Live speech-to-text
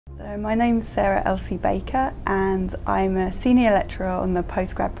So my name's Sarah Elsie Baker and I'm a senior lecturer on the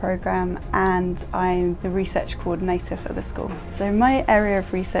postgrad programme and I'm the research coordinator for the school. So my area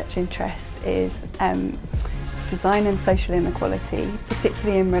of research interest is design and social inequality,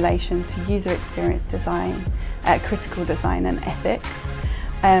 particularly in relation to user experience design, critical design and ethics.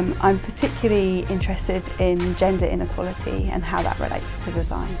 I'm particularly interested in gender inequality and how that relates to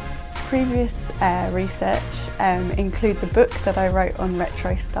design. Previous research includes a book that I wrote on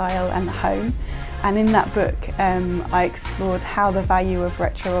retro style and the home, and in that book I explored how the value of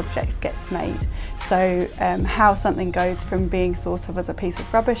retro objects gets made. So how something goes from being thought of as a piece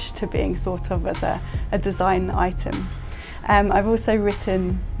of rubbish to being thought of as a design item. I've also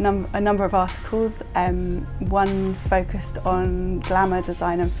written a number of articles, one focused on glamour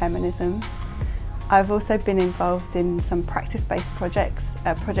design and feminism. I've also been involved in some practice-based projects,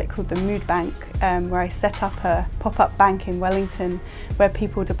 a project called the Mood Bank, where I set up a pop-up bank in Wellington where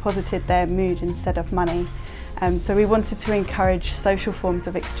people deposited their mood instead of money. So we wanted to encourage social forms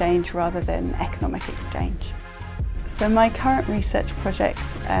of exchange rather than economic exchange. So my current research project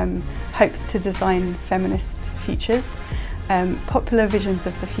hopes to design feminist futures. Popular visions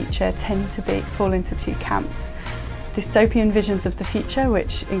of the future tend to fall into two camps. Dystopian visions of the future,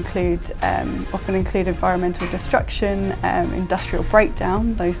 which often include environmental destruction, industrial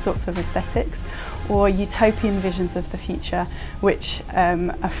breakdown, those sorts of aesthetics, or utopian visions of the future, which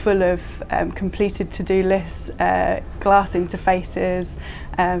are full of completed to-do lists, glass interfaces,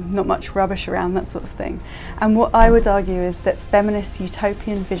 not much rubbish around, that sort of thing. And what I would argue is that feminist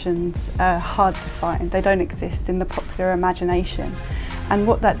utopian visions are hard to find. They don't exist in the popular imagination. And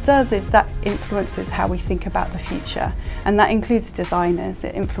what that does is that influences how we think about the future. And that includes designers.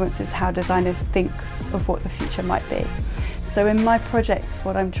 It influences how designers think of what the future might be. So in my project,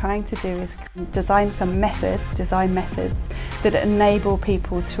 what I'm trying to do is design some design methods that enable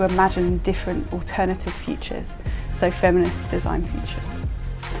people to imagine different alternative futures. So feminist design futures.